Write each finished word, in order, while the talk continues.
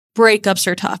breakups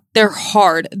are tough. They're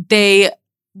hard. They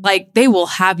will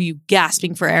have you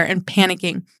gasping for air and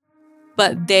panicking,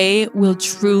 but they will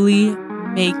truly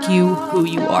make you who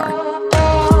you are.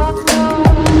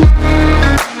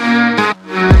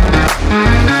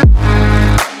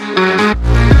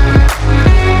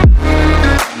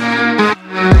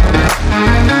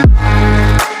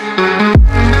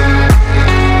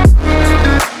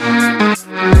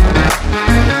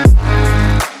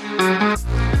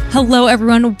 Hello,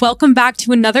 everyone. Welcome back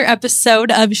to another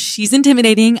episode of She's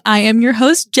Intimidating. I am your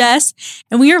host, Jess,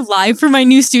 and we are live from my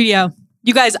new studio.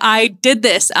 You guys, I did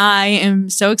this. I am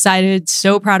so excited,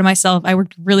 so proud of myself. I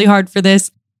worked really hard for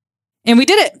this, and we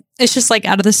did it. It's just like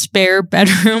out of the spare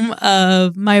bedroom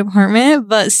of my apartment,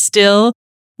 but still,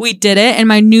 we did it. And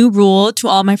my new rule to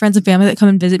all my friends and family that come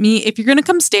and visit me, if you're going to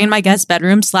come stay in my guest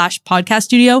bedroom / podcast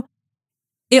studio,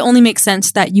 it only makes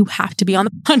sense that you have to be on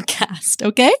the podcast,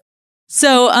 okay?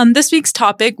 So this week's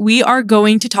topic, we are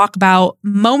going to talk about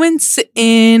moments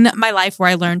in my life where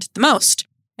I learned the most.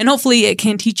 And hopefully it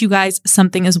can teach you guys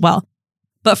something as well.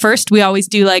 But first, we always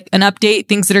do like an update,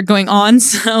 things that are going on.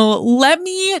 So let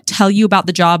me tell you about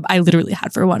the job I literally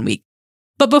had for 1 week.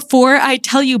 But before I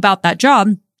tell you about that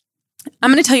job,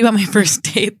 I'm going to tell you about my first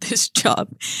day at this job.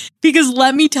 Because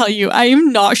let me tell you, I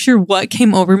am not sure what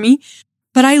came over me.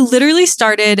 But I literally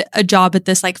started a job at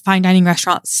this like fine dining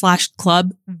restaurant /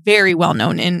 club, very well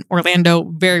known in Orlando,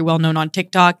 very well known on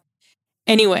TikTok.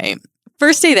 Anyway,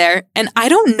 first day there, and I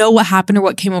don't know what happened or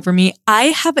what came over me. I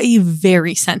have a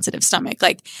very sensitive stomach.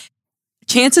 Like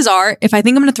chances are, if I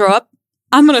think I'm going to throw up,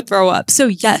 I'm going to throw up. So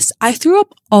yes, I threw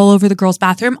up all over the girls'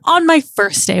 bathroom on my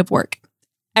first day of work,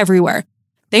 everywhere.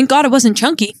 Thank God it wasn't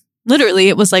chunky. Literally,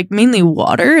 it was like mainly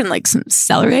water and like some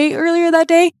celery earlier that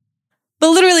day. But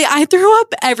literally, I threw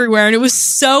up everywhere and it was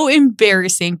so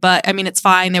embarrassing. But I mean, it's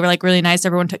fine. They were like really nice.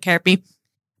 Everyone took care of me.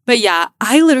 But yeah,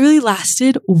 I literally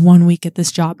lasted 1 week at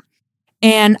this job.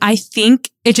 And I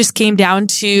think it just came down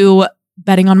to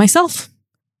betting on myself.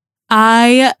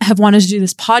 I have wanted to do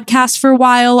this podcast for a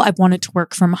while. I've wanted to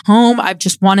work from home. I've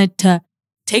just wanted to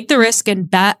take the risk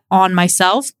and bet on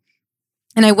myself.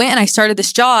 And I went and I started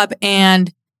this job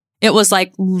and it was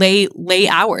like late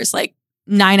hours, like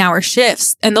 9-hour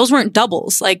shifts. And those weren't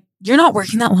doubles. Like you're not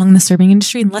working that long in the serving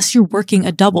industry unless you're working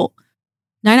a double.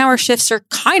 9-hour shifts are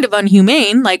kind of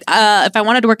unhumane. Like if I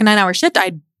wanted to work a 9-hour shift,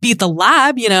 I'd be at the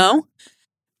lab,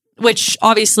 which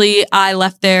obviously I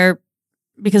left there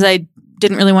because I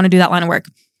didn't really want to do that line of work.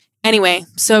 Anyway,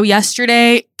 so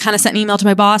yesterday kind of sent an email to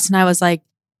my boss and I was like,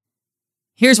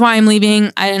 here's why I'm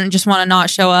leaving. I didn't just want to not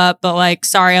show up, but like,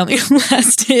 sorry, I only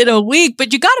lasted a week,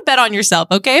 but you got to bet on yourself.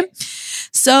 Okay.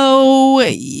 So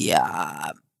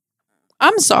yeah,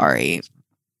 I'm sorry.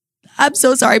 I'm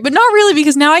so sorry, but not really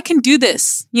because now I can do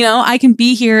this. I can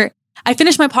be here. I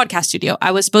finished my podcast studio.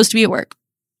 I was supposed to be at work.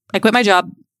 I quit my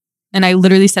job and I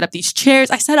literally set up these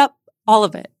chairs. I set up all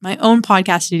of it, my own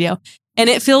podcast studio, and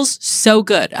it feels so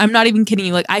good. I'm not even kidding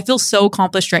you. Like I feel so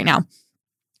accomplished right now.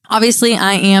 Obviously,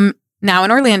 I am now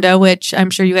in Orlando, which I'm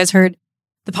sure you guys heard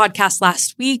the podcast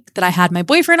last week that I had my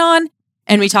boyfriend on.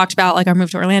 And we talked about like our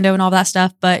move to Orlando and all that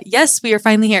stuff. But yes, we are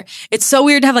finally here. It's so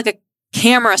weird to have like a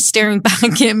camera staring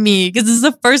back at me because this is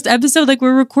the first episode like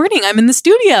we're recording. I'm in the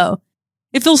studio.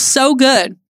 It feels so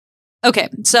good. Okay,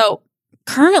 so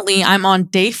currently I'm on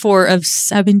day 4 of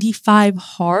 75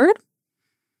 hard.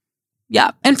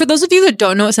 Yeah. And for those of you that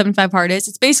don't know what 75 hard is,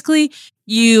 it's basically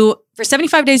for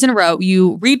 75 days in a row,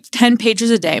 you read 10 pages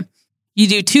a day. You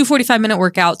do 2 45-minute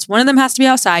workouts. One of them has to be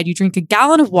outside. You drink a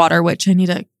gallon of water, which I need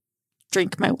to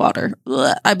drink my water.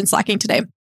 Ugh, I've been slacking today.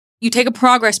 You take a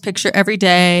progress picture every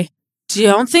day.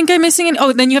 Don't think I'm missing any.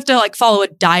 Oh, then you have to like follow a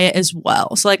diet as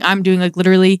well. So like I'm doing like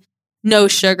literally no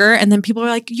sugar. And then people are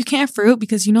like, you can't have fruit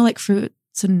because like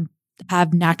fruits and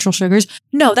have natural sugars.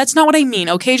 No, that's not what I mean.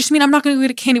 Okay. Just mean I'm not going to go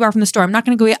get a candy bar from the store. I'm not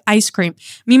going to go get ice cream.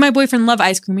 Me and my boyfriend love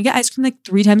ice cream. We get ice cream like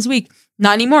 3 times a week.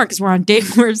 Not anymore because we're on day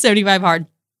 4 of 75 hard.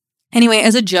 Anyway,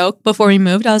 as a joke, before we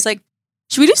moved, I was like,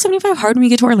 should we do 75 hard when we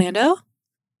get to Orlando?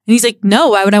 And he's like, no,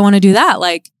 why would I want to do that?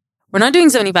 Like, we're not doing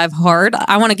 75 hard.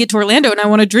 I want to get to Orlando and I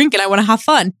want to drink and I want to have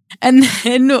fun. And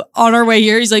then on our way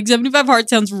here, he's like, 75 hard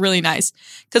sounds really nice.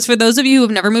 Because for those of you who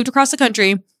have never moved across the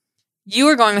country, you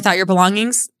are going without your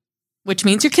belongings, which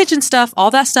means your kitchen stuff,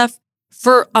 all that stuff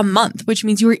for a month, which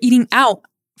means you were eating out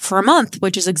for a month,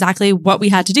 which is exactly what we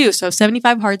had to do. So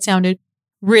 75 hard sounded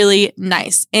really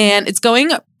nice and it's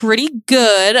going pretty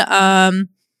good. Yeah,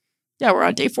 we're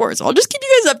on day 4. So I'll just keep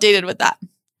you guys updated with that.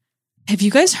 Have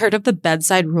you guys heard of the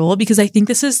bedside rule? Because I think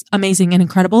this is amazing and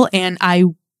incredible. And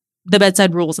the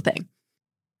bedside rule is a thing.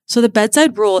 So the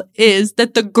bedside rule is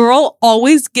that the girl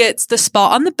always gets the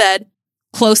spot on the bed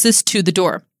closest to the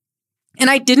door. And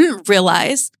I didn't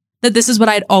realize that this is what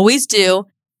I'd always do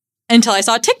until I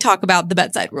saw TikTok about the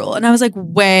bedside rule. And I was like,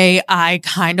 I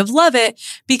kind of love it,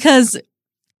 because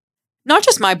not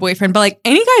just my boyfriend, but like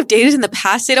any guy I've dated in the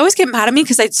past, they'd always get mad at me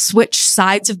because I'd switch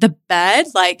sides of the bed.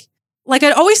 Like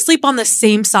I'd always sleep on the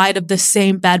same side of the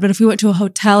same bed. But if we went to a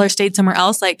hotel or stayed somewhere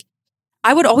else, like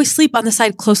I would always sleep on the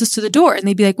side closest to the door. And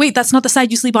they'd be like, wait, that's not the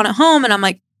side you sleep on at home. And I'm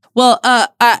like, well,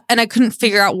 and I couldn't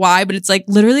figure out why, but it's like,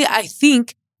 literally, I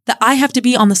think that I have to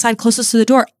be on the side closest to the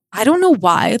door. I don't know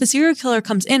why. If a serial killer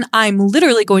comes in, I'm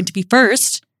literally going to be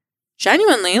first.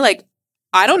 Genuinely, like,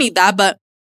 I don't need that, but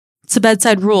it's a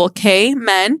bedside rule, okay?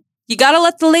 Men, you gotta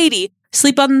let the lady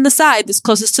sleep on the side that's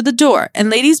closest to the door. And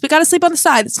ladies, we gotta sleep on the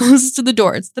side that's closest to the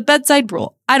door. It's the bedside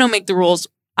rule. I don't make the rules.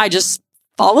 I just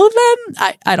follow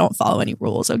them. I don't follow any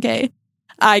rules, okay?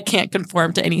 I can't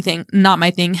conform to anything. Not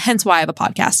my thing. Hence why I have a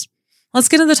podcast. Let's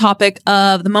get to the topic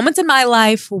of the moments in my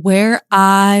life where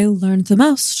I learned the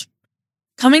most.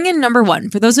 Coming in number 1,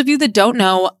 for those of you that don't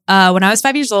know, when I was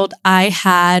 5 years old, I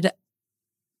had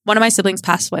one of my siblings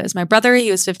pass away. It was my brother. He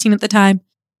was 15 at the time.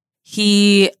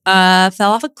 He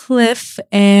fell off a cliff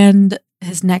and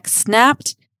his neck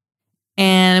snapped.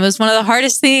 And it was one of the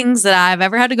hardest things that I've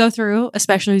ever had to go through,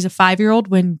 especially as a 5-year-old,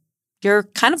 when you're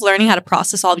kind of learning how to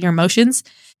process all of your emotions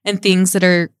and things that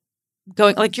are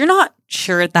going, like, you're not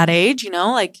sure at that age,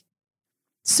 like,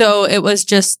 so it was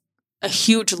just a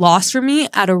huge loss for me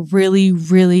at a really,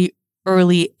 really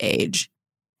early age.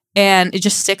 And it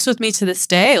just sticks with me to this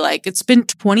day. Like, it's been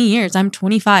 20 years. I'm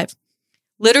 25.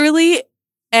 Literally.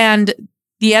 And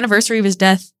the anniversary of his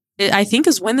death, I think,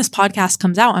 is when this podcast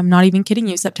comes out. I'm not even kidding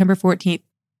you, September 14th.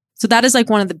 So that is like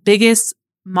one of the biggest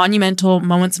monumental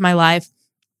moments of my life.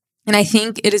 And I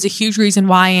think it is a huge reason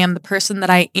why I am the person that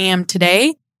I am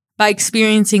today, by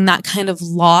experiencing that kind of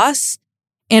loss.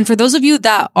 And for those of you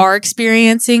that are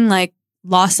experiencing like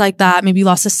loss like that, maybe you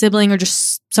lost a sibling or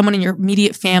just someone in your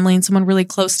immediate family and someone really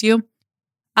close to you,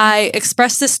 I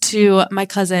expressed this to my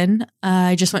cousin.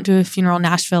 I just went to a funeral in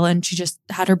Nashville and she just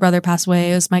had her brother pass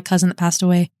away. It was my cousin that passed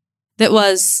away. That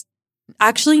was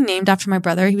actually named after my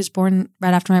brother. He was born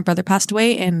right after my brother passed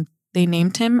away and they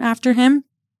named him after him.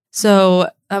 So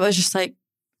that was just like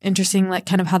interesting, like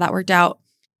kind of how that worked out.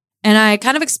 And I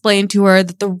kind of explained to her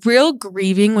that the real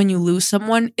grieving when you lose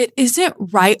someone, it isn't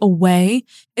right away.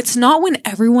 It's not when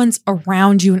everyone's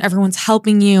around you and everyone's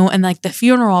helping you and like the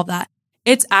funeral, all that.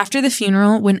 It's after the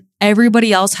funeral when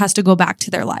everybody else has to go back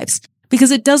to their lives, because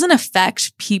it doesn't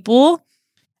affect people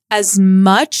as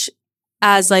much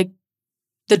as like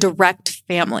the direct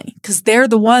family, because they're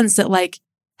the ones that like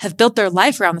have built their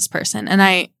life around this person. And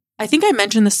I think I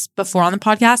mentioned this before on the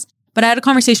podcast, but I had a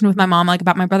conversation with my mom like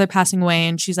about my brother passing away.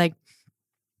 And she's like,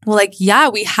 well, like, yeah,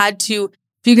 we had to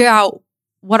figure out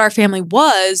what our family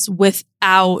was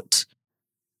without,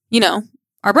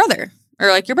 our brother or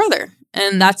like your brother.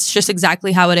 And that's just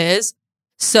exactly how it is.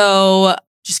 So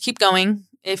just keep going.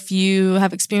 If you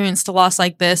have experienced a loss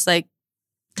like this, like,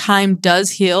 time does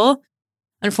heal.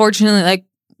 Unfortunately, like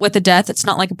with a death, it's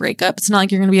not like a breakup. It's not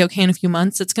like you're going to be okay in a few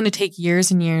months. It's going to take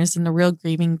years and years. And the real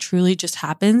grieving truly just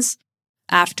happens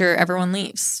after everyone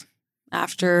leaves,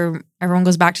 after everyone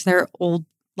goes back to their old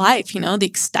life, the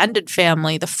extended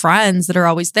family, the friends that are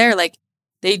always there. Like,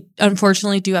 they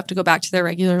unfortunately do have to go back to their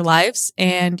regular lives,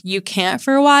 and you can't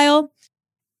for a while.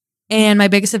 And my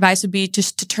biggest advice would be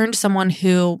just to turn to someone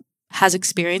who has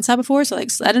experienced that before. So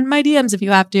like, slide in my DMs if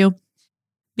you have to,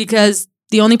 because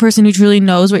the only person who truly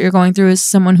knows what you're going through is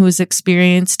someone who has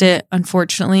experienced it,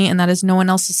 unfortunately. And that is no one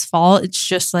else's fault. It's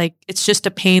just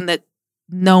a pain that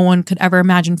no one could ever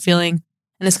imagine feeling.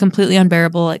 And it's completely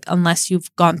unbearable, like, unless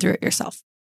you've gone through it yourself.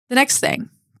 The next thing,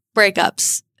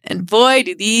 breakups. And boy,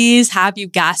 do these have you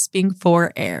gasping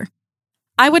for air.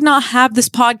 I would not have this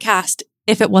podcast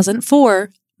if it wasn't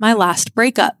for my last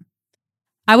breakup.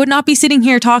 I would not be sitting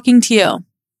here talking to you.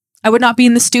 I would not be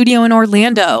in the studio in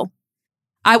Orlando.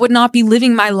 I would not be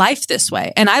living my life this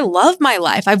way. And I love my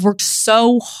life. I've worked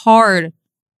so hard.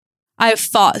 I have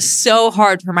fought so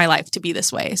hard for my life to be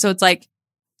this way. So it's like,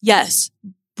 yes,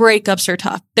 breakups are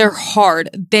tough. They're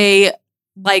hard. They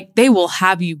will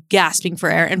have you gasping for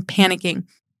air and panicking,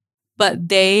 but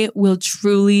they will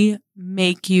truly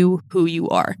make you who you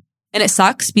are. And it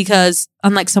sucks because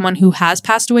unlike someone who has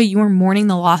passed away, you are mourning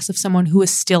the loss of someone who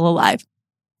is still alive.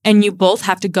 And you both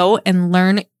have to go and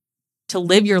learn to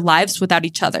live your lives without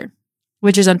each other,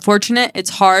 which is unfortunate.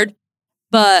 It's hard.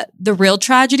 But the real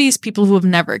tragedy is people who have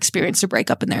never experienced a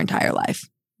breakup in their entire life.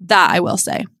 That I will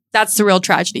say. That's the real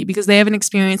tragedy, because they haven't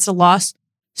experienced a loss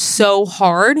so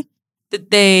hard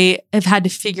that they have had to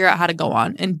figure out how to go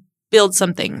on and build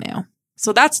something new.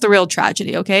 So that's the real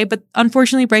tragedy, okay? But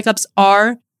unfortunately, breakups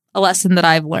are a lesson that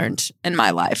I've learned in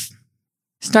my life.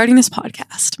 Starting this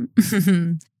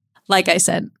podcast. Like I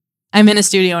said, I'm in a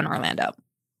studio in Orlando.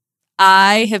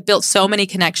 I have built so many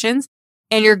connections,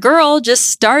 and your girl just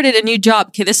started a new job.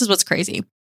 Okay, this is what's crazy.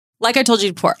 Like I told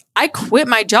you before, I quit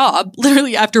my job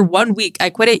literally after 1 week. I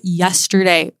quit it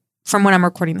yesterday from when I'm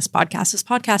recording this podcast. This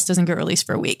podcast doesn't get released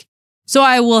for a week. So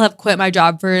I will have quit my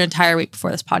job for an entire week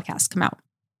before this podcast come out.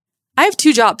 I have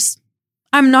 2 jobs.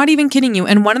 I'm not even kidding you.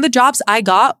 And one of the jobs I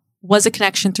got was a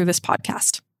connection through this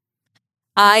podcast.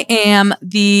 I am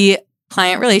the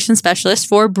client relations specialist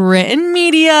for Britain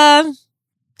Media.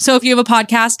 So if you have a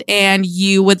podcast and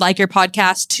you would like your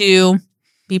podcast to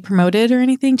be promoted or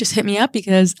anything, just hit me up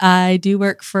because I do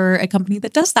work for a company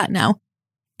that does that now.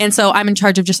 And so I'm in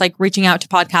charge of just like reaching out to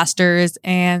podcasters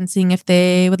and seeing if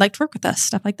they would like to work with us,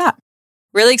 stuff like that.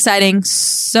 Really exciting.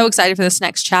 So excited for this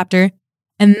next chapter.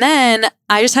 And then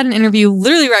I just had an interview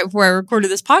literally right before I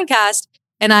recorded this podcast.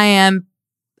 And I am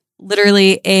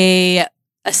literally a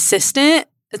assistant.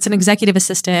 It's an executive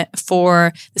assistant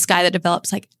for this guy that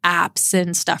develops like apps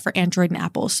and stuff for Android and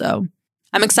Apple. So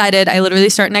I'm excited. I literally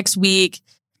start next week.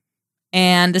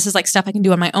 And this is like stuff I can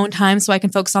do on my own time so I can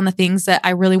focus on the things that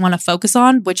I really want to focus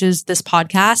on, which is this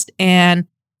podcast and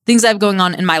things I have going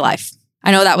on in my life.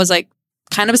 I know that was like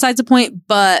kind of besides the point,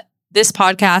 but this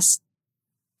podcast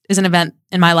is an event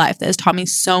in my life that has taught me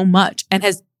so much and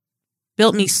has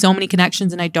built me so many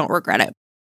connections, and I don't regret it.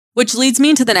 Which leads me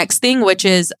into the next thing, which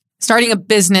is starting a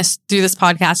business through this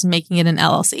podcast and making it an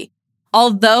LLC.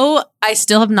 Although I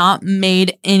still have not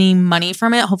made any money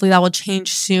from it, hopefully that will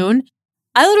change soon.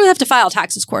 I literally have to file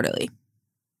taxes quarterly.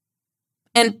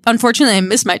 And unfortunately, I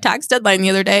missed my tax deadline the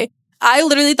other day. I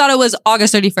literally thought it was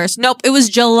August 31st. Nope, it was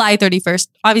July 31st.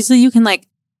 Obviously, you can like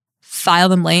file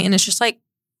them late, and it's just like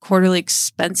quarterly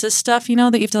expenses stuff, you know,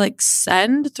 that you have to like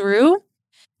send through.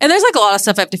 And there's like a lot of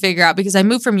stuff I have to figure out because I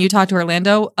moved from Utah to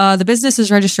Orlando. The business is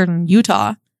registered in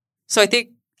Utah. So I think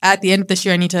at the end of this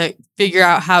year, I need to figure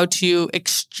out how to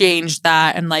exchange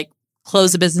that and like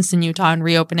close the business in Utah and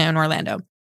reopen it in Orlando.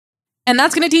 And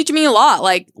that's going to teach me a lot.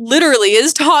 Like literally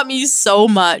has taught me so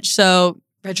much. So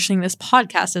registering this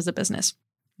podcast as a business,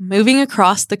 moving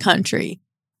across the country,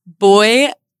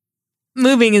 boy,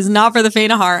 moving is not for the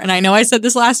faint of heart. And I know I said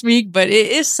this last week, but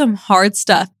it is some hard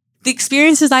stuff. The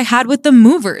experiences I had with the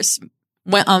movers,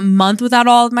 went a month without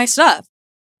all of my stuff.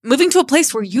 Moving to a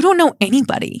place where you don't know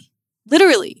anybody,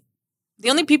 literally. The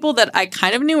only people that I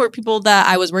kind of knew were people that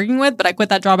I was working with, but I quit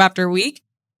that job after a week.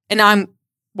 And now I'm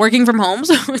working from home.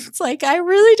 So it's like, I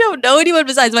really don't know anyone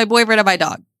besides my boyfriend and my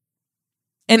dog.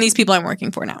 And these people I'm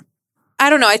working for now. I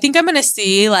don't know. I think I'm going to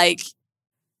see like,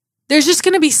 there's just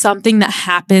going to be something that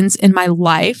happens in my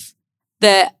life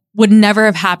that would never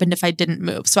have happened if I didn't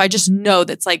move. So I just know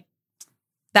that's like,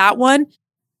 that one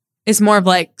is more of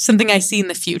like something I see in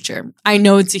the future. I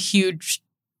know it's a huge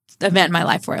event in my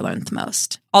life where I learned the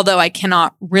most. Although I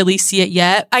cannot really see it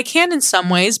yet. I can in some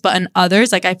ways, but in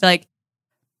others, like I feel like,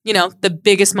 you know, the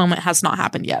biggest moment has not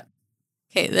happened yet.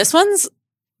 Okay, this one's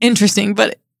interesting,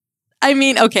 but I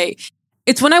mean, okay.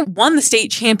 It's when I won the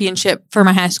state championship for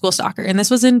my high school soccer. And this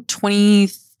was in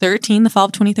 2013, the fall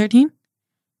of 2013.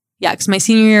 Yeah, because my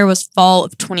senior year was fall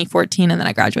of 2014 and then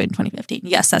I graduated in 2015.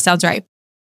 Yes, that sounds right.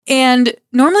 And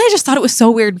normally I just thought it was so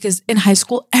weird because in high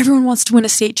school, everyone wants to win a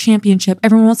state championship.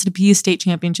 Everyone wants to be a state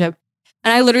championship.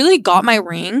 And I literally got my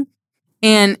ring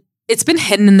and it's been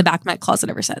hidden in the back of my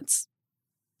closet ever since.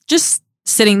 Just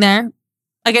sitting there.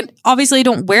 Like, obviously I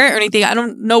don't wear it or anything. I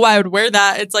don't know why I would wear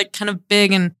that. It's like kind of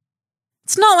big and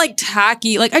it's not like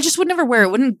tacky. Like I just would never wear it.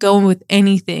 It wouldn't go with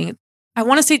anything. I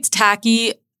want to say it's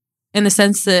tacky in the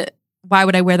sense that why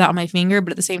would I wear that on my finger?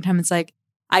 But at the same time, it's like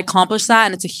I accomplished that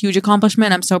and it's a huge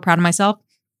accomplishment. I'm so proud of myself.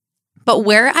 But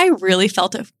where I really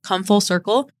felt it come full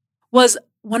circle was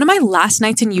one of my last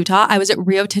nights in Utah. I was at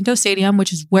Rio Tinto Stadium,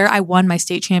 which is where I won my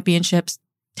state championships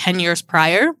 10 years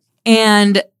prior.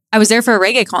 And I was there for a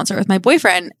reggae concert with my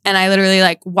boyfriend. And I literally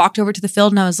like walked over to the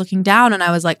field and I was looking down and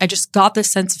I was like, I just got this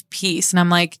sense of peace. And I'm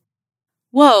like,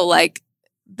 whoa, like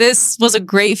this was a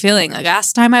great feeling. Like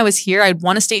last time I was here, I'd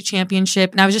won a state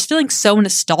championship and I was just feeling so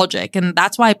nostalgic. And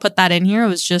that's why I put that in here. It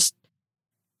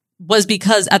was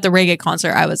because at the reggae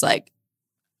concert, I was like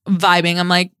vibing. I'm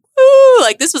like, ooh,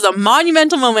 like this was a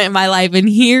monumental moment in my life. And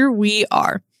here we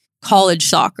are, college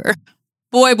soccer.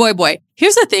 Boy, boy, boy.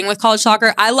 Here's the thing with college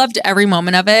soccer. I loved every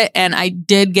moment of it. And I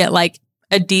did get like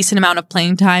a decent amount of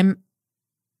playing time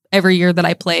every year that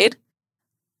I played.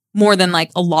 More than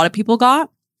like a lot of people got.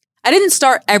 I didn't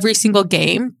start every single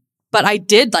game, but I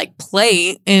did like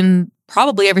play in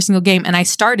probably every single game. And I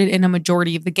started in a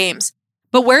majority of the games.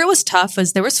 But where it was tough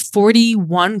was there was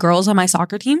 41 girls on my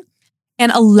soccer team.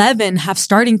 and 11 have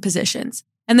starting positions.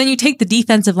 And then you take the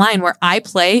defensive line where I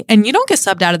play, and you don't get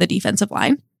subbed out of the defensive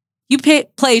line. You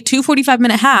play 2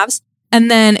 45-minute halves.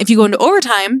 And then if you go into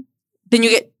overtime, then you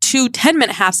get 2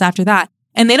 10-minute halves after that.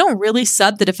 And they don't really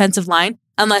sub the defensive line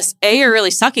unless A, you're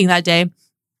really sucking that day,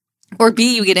 or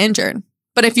B, you get injured.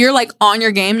 But if you're like on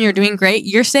your game and you're doing great,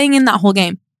 you're staying in that whole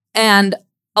game. And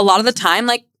a lot of the time,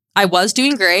 like I was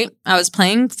doing great. I was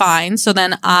playing fine. So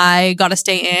then I got to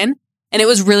stay in, and it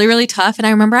was really, really tough. And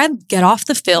I remember I'd get off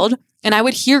the field and I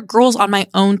would hear girls on my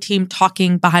own team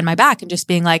talking behind my back and just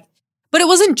being like, but it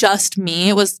wasn't just me.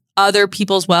 It was other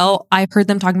people as well. I heard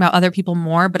them talking about other people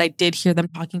more, but I did hear them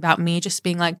talking about me, just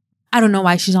being like, I don't know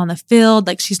why she's on the field.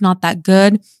 Like, she's not that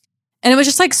good. And it was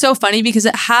just like so funny because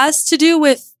it has to do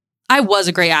with, I was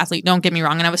a great athlete, don't get me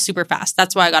wrong. And I was super fast.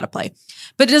 That's why I got to play.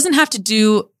 But it doesn't have to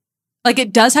do, like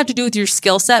it does have to do with your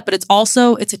skill set, but it's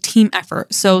a team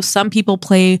effort. So some people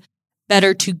play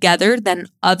better together than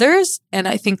others. And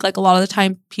I think like a lot of the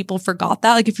time people forgot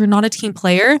that. Like if you're not a team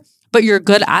player, but you're a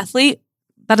good athlete,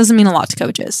 that doesn't mean a lot to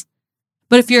coaches.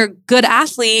 But if you're a good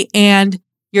athlete and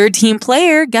you're a team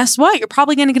player, guess what? You're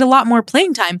probably going to get a lot more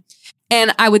playing time.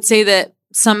 And I would say that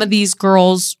some of these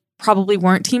girls probably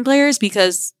weren't team players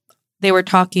because they were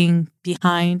talking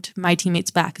behind my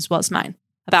teammates' back as well as mine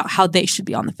about how they should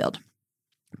be on the field.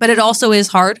 But it also is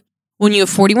hard when you have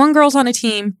 41 girls on a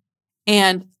team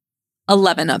and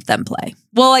 11 of them play.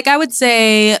 Well, like I would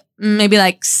say maybe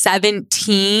like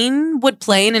 17 would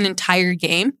play in an entire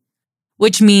game,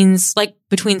 which means like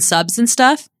between subs and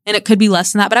stuff. And it could be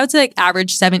less than that, but I would say like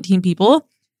average 17 people,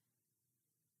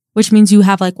 which means you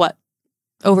have like what?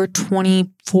 Over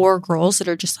 24 girls that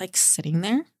are just like sitting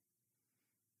there.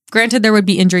 Granted, there would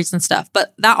be injuries and stuff,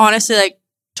 but that honestly like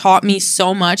taught me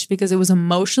so much because it was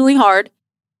emotionally hard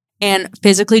and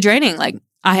physically draining. Like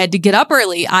I had to get up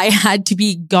early. I had to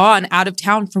be gone out of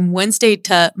town from Wednesday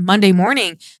to Monday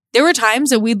morning. There were times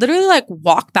that we'd literally like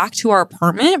walk back to our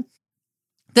apartment.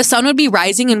 The sun would be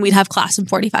rising and we'd have class in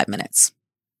 45 minutes.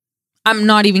 I'm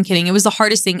not even kidding. It was the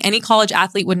hardest thing any college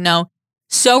athlete would know.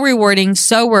 So rewarding,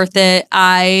 so worth it.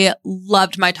 I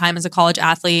loved my time as a college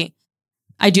athlete.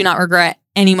 I do not regret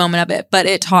any moment of it, but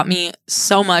it taught me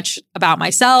so much about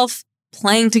myself,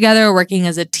 playing together, working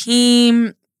as a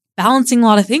team, balancing a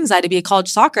lot of things. I had to be a college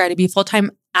soccer. I had to be a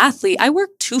full-time athlete. I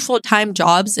worked 2 full-time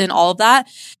jobs in all of that.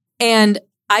 And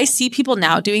I see people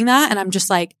now doing that. And I'm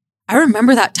just like, I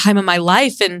remember that time in my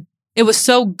life and it was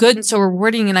so good and so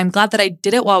rewarding. And I'm glad that I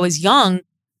did it while I was young,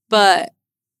 but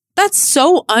that's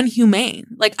so unhumane.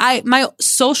 Like my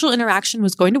social interaction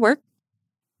was going to work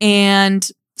and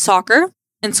soccer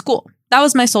and school. That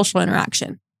was my social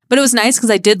interaction. But it was nice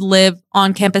because I did live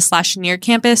on campus / near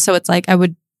campus. So it's like I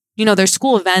would, there's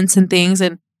school events and things.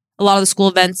 And a lot of the school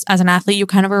events as an athlete, you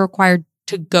kind of are required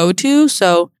to go to.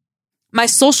 So my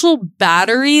social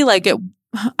battery, I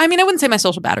wouldn't say my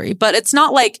social battery, but it's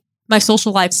not like my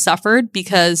social life suffered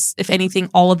because if anything,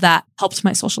 all of that helped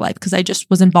my social life because I just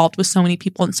was involved with so many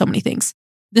people and so many things.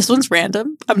 This one's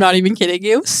random. I'm not even kidding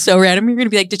you. So random. You're going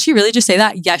to be like, did she really just say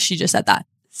that? Yes, she just said that.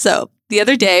 So the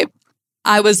other day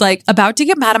I was like about to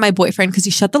get mad at my boyfriend because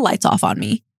he shut the lights off on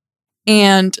me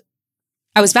and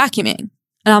I was vacuuming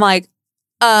and I'm like,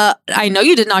 I know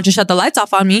you did not just shut the lights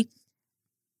off on me.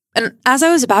 And as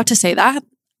I was about to say that,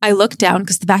 I looked down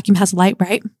because the vacuum has a light,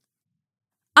 right?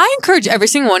 I encourage every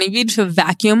single one of you to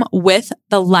vacuum with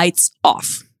the lights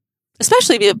off,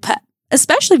 especially if you have a pet,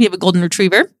 especially if you have a golden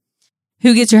retriever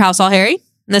who gets your house all hairy.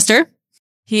 Mister,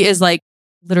 he is like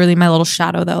literally my little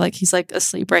shadow though. Like he's like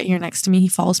asleep right here next to me. He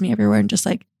follows me everywhere and just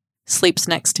like sleeps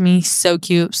next to me. So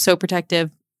cute, so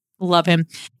protective. Love him.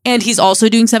 And he's also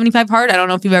doing 75 hard. I don't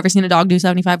know if you've ever seen a dog do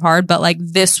 75 hard, but like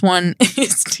this one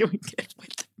is doing it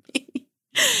with me.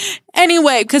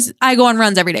 Anyway, because I go on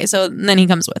runs every day. So then he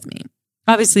comes with me.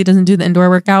 Obviously he doesn't do the indoor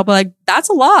workout, but like that's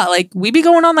a lot. Like we be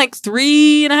going on like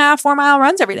 3.5, 4 mile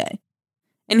runs every day.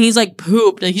 And he's like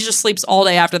pooped. Like, he just sleeps all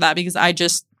day after that because I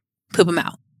just poop him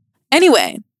out.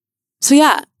 Anyway, so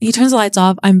yeah, he turns the lights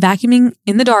off. I'm vacuuming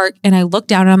in the dark and I look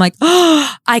down and I'm like,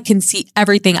 oh, I can see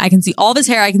everything. I can see all this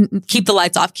hair. I can keep the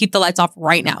lights off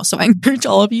right now. So I encourage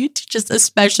all of you to just,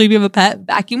 especially if you have a pet,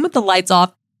 vacuum with the lights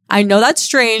off. I know that's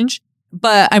strange,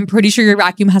 but I'm pretty sure your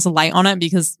vacuum has a light on it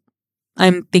because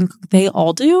I think they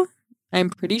all do. I'm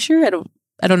pretty sure.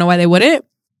 I don't know why they wouldn't.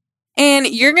 And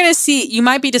you're going to see, you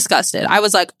might be disgusted. I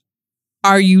was like,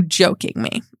 are you joking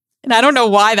me? And I don't know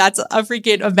why that's a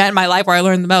freaking event in my life where I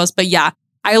learned the most. But yeah,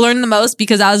 I learned the most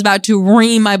because I was about to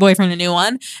ream my boyfriend a new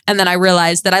one. And then I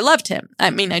realized that I loved him. I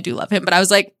mean, I do love him, but I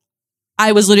was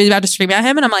literally about to scream at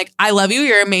him. And I'm like, I love you.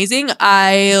 You're amazing.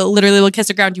 I literally will kiss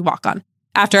the ground you walk on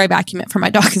after I vacuum it for my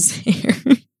dog's hair.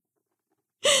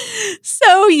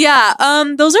 So yeah,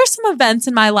 those are some events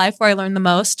in my life where I learned the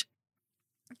most.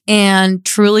 And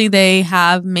truly, they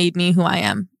have made me who I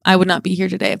am. I would not be here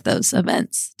today if those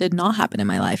events did not happen in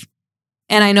my life.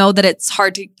 And I know that it's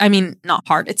hard to, not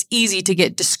hard, it's easy to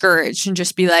get discouraged and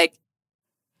just be like,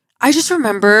 I just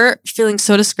remember feeling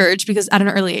so discouraged because at an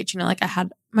early age, I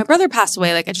had my brother pass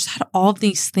away. Like I just had all of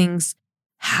these things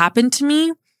happen to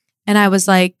me. And I was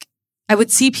like, I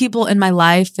would see people in my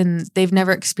life and they've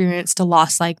never experienced a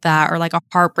loss like that or like a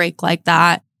heartbreak like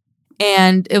that.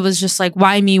 And it was just like,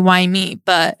 why me? Why me?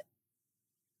 But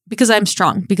because I'm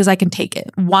strong, because I can take it.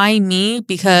 Why me?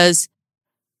 Because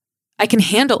I can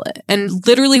handle it. And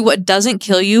literally what doesn't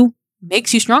kill you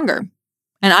makes you stronger.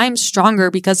 And I'm stronger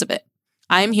because of it.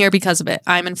 I'm here because of it.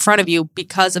 I'm in front of you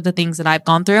because of the things that I've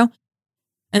gone through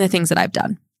and the things that I've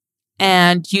done.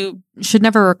 And you should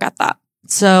never regret that.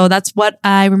 So that's what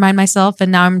I remind myself.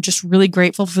 And now I'm just really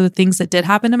grateful for the things that did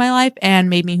happen in my life and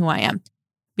made me who I am.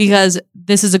 Because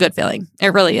this is a good feeling.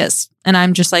 It really is. And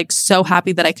I'm just like so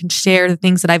happy that I can share the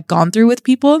things that I've gone through with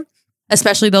people,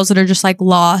 especially those that are just like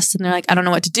lost and they're like, I don't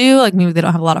know what to do. Like maybe they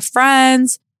don't have a lot of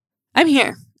friends. I'm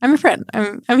here. I'm your friend.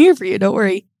 I'm here for you. Don't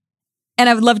worry. And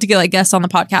I would love to get like guests on the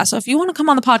podcast. So if you want to come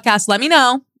on the podcast, let me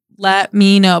know. Let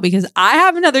me know because I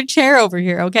have another chair over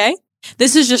here. Okay.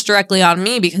 This is just directly on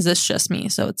me because it's just me.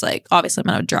 So it's like, obviously I'm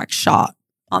going to have a direct shot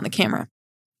on the camera.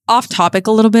 Off topic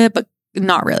a little bit, but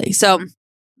not really. So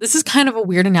this is kind of a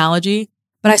weird analogy,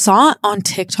 but I saw it on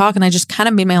TikTok and I just kind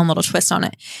of made my own little twist on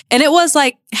it. And it was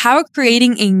like how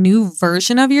creating a new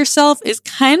version of yourself is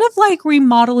kind of like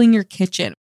remodeling your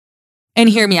kitchen. And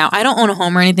hear me out. I don't own a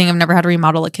home or anything. I've never had to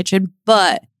remodel a kitchen.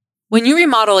 But when you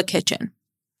remodel a kitchen,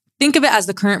 think of it as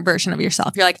the current version of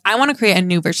yourself. You're like, I want to create a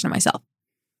new version of myself.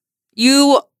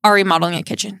 You are remodeling a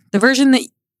kitchen. The version that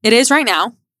it is right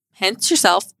now, hence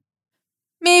yourself.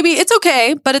 Maybe it's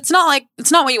okay, but it's not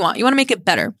what you want. You want to make it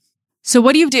better. So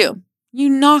what do? You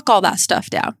knock all that stuff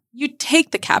down. You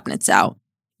take the cabinets out.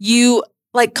 You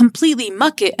like completely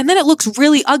muck it. And then it looks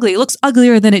really ugly. It looks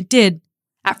uglier than it did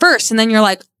at first. And then you're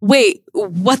like, wait,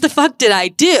 what the fuck did I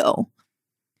do?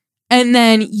 And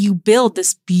then you build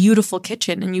this beautiful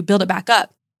kitchen and you build it back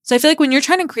up. So I feel like when you're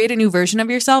trying to create a new version of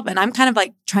yourself, and I'm kind of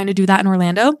like trying to do that in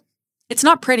Orlando, it's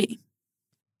not pretty.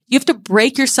 You have to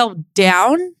break yourself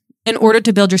down in order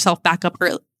to build yourself back up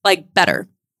or like better.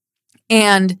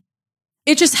 And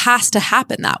it just has to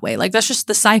happen that way. Like that's just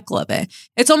the cycle of it.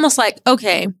 It's almost like,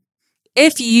 okay,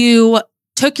 if you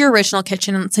took your original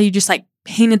kitchen and let's say you just like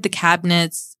painted the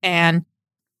cabinets and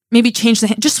maybe changed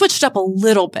just switched up a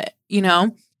little bit,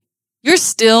 you're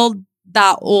still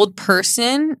that old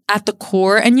person at the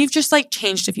core and you've just like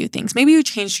changed a few things. Maybe you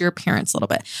changed your appearance a little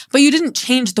bit, but you didn't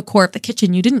change the core of the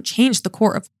kitchen. You didn't change the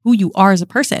core of who you are as a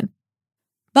person.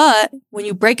 But when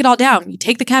you break it all down, you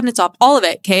take the cabinets off, all of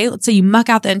it, okay? Let's say you muck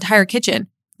out the entire kitchen,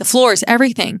 the floors,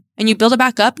 everything, and you build it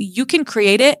back up, you can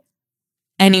create it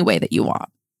any way that you want.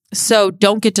 So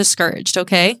don't get discouraged,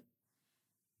 okay?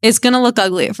 It's going to look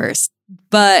ugly at first,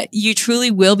 but you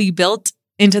truly will be built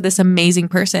into this amazing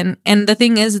person. And the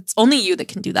thing is, it's only you that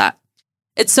can do that.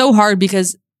 It's so hard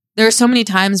because there are so many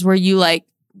times where you like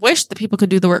wish that people could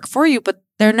do the work for you, but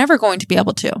they're never going to be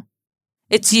able to.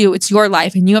 It's you, it's your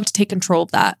life, and you have to take control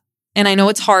of that. And I know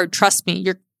it's hard. Trust me,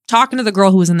 you're talking to the girl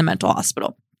who was in the mental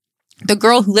hospital. The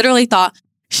girl who literally thought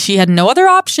she had no other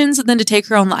options than to take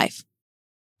her own life.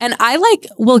 And I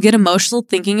will get emotional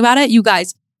thinking about it. You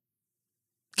guys,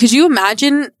 could you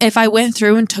imagine if I went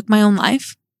through and took my own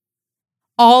life?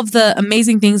 All of the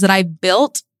amazing things that I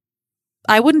built,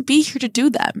 I wouldn't be here to do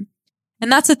them.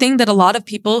 And that's the thing that a lot of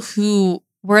people who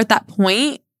were at that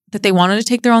point that they wanted to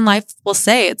take their own life will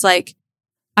say. It's like,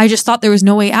 I just thought there was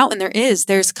no way out, and there is.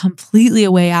 There's completely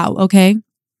a way out, okay?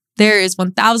 There is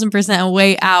 1000% a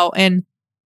way out. And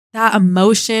that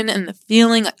emotion and the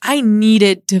feeling, I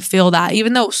needed to feel that,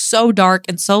 even though it was so dark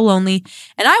and so lonely.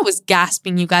 And I was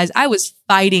gasping, you guys. I was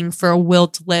fighting for a will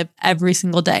to live every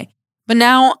single day. But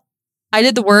now I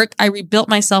did the work. I rebuilt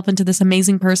myself into this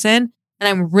amazing person. And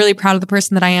I'm really proud of the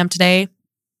person that I am today.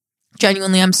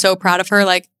 Genuinely, I'm so proud of her.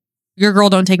 Like, your girl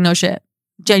don't take no shit.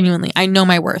 Genuinely, I know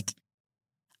my worth.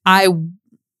 I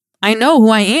know who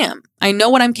I am. I know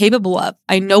what I'm capable of.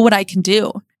 I know what I can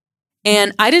do.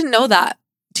 And I didn't know that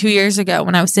 2 years ago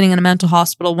when I was sitting in a mental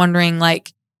hospital wondering,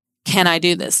 like, can I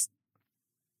do this?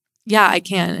 Yeah, I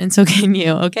can. And so can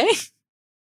you, okay?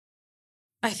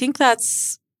 I think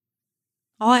that's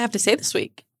all I have to say this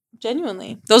week.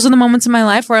 Genuinely. Those are the moments in my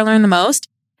life where I learned the most.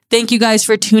 Thank you guys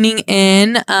for tuning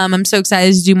in. I'm so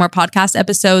excited to do more podcast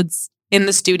episodes in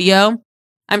the studio.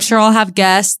 I'm sure I'll have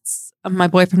guests. My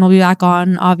boyfriend will be back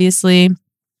on, obviously.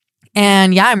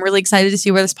 And yeah, I'm really excited to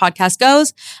see where this podcast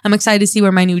goes. I'm excited to see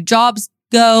where my new jobs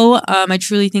go. I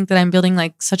truly think that I'm building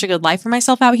like such a good life for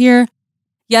myself out here.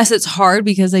 Yes, it's hard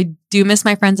because I do miss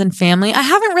my friends and family. I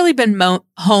haven't really been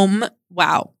home.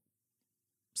 Wow.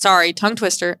 Sorry, tongue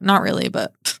twister. Not really,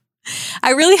 but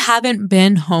I really haven't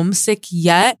been homesick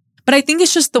yet. But I think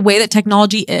it's just the way that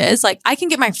technology is. Like I can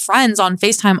get my friends on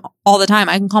FaceTime all the time.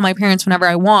 I can call my parents whenever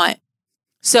I want.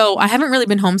 So I haven't really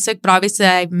been homesick, but obviously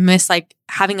I miss like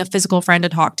having a physical friend to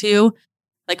talk to,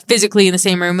 like physically in the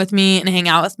same room with me and hang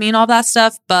out with me and all that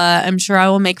stuff. But I'm sure I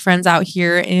will make friends out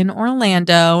here in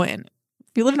Orlando. And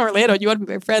if you live in Orlando and you want to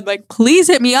be my friend, like please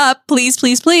hit me up. Please,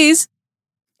 please, please.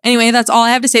 Anyway, that's all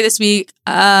I have to say this week.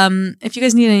 If you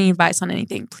guys need any advice on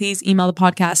anything, please email the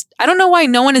podcast. I don't know why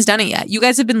no one has done it yet. You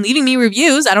guys have been leaving me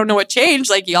reviews. I don't know what changed.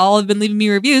 Like y'all have been leaving me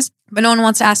reviews, but no one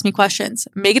wants to ask me questions.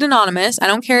 Make it anonymous. I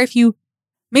don't care if you,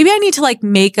 maybe I need to like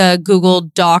make a Google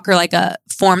Doc or like a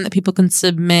form that people can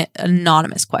submit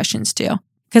anonymous questions to.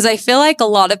 Because I feel like a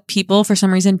lot of people for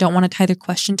some reason don't want to tie their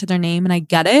question to their name. And I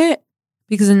get it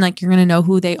because then like you're going to know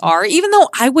who they are, even though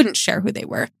I wouldn't share who they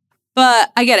were.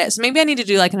 But I get it. So maybe I need to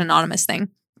do like an anonymous thing.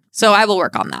 So I will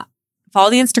work on that. Follow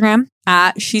the Instagram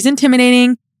at She's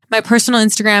Intimidating. My personal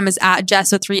Instagram is at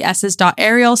Jess with 3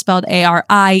 S's.Ariel, spelled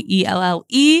ARIELLE.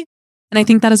 And I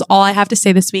think that is all I have to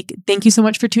say this week. Thank you so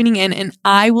much for tuning in. And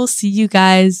I will see you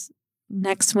guys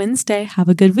next Wednesday. Have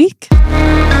a good week.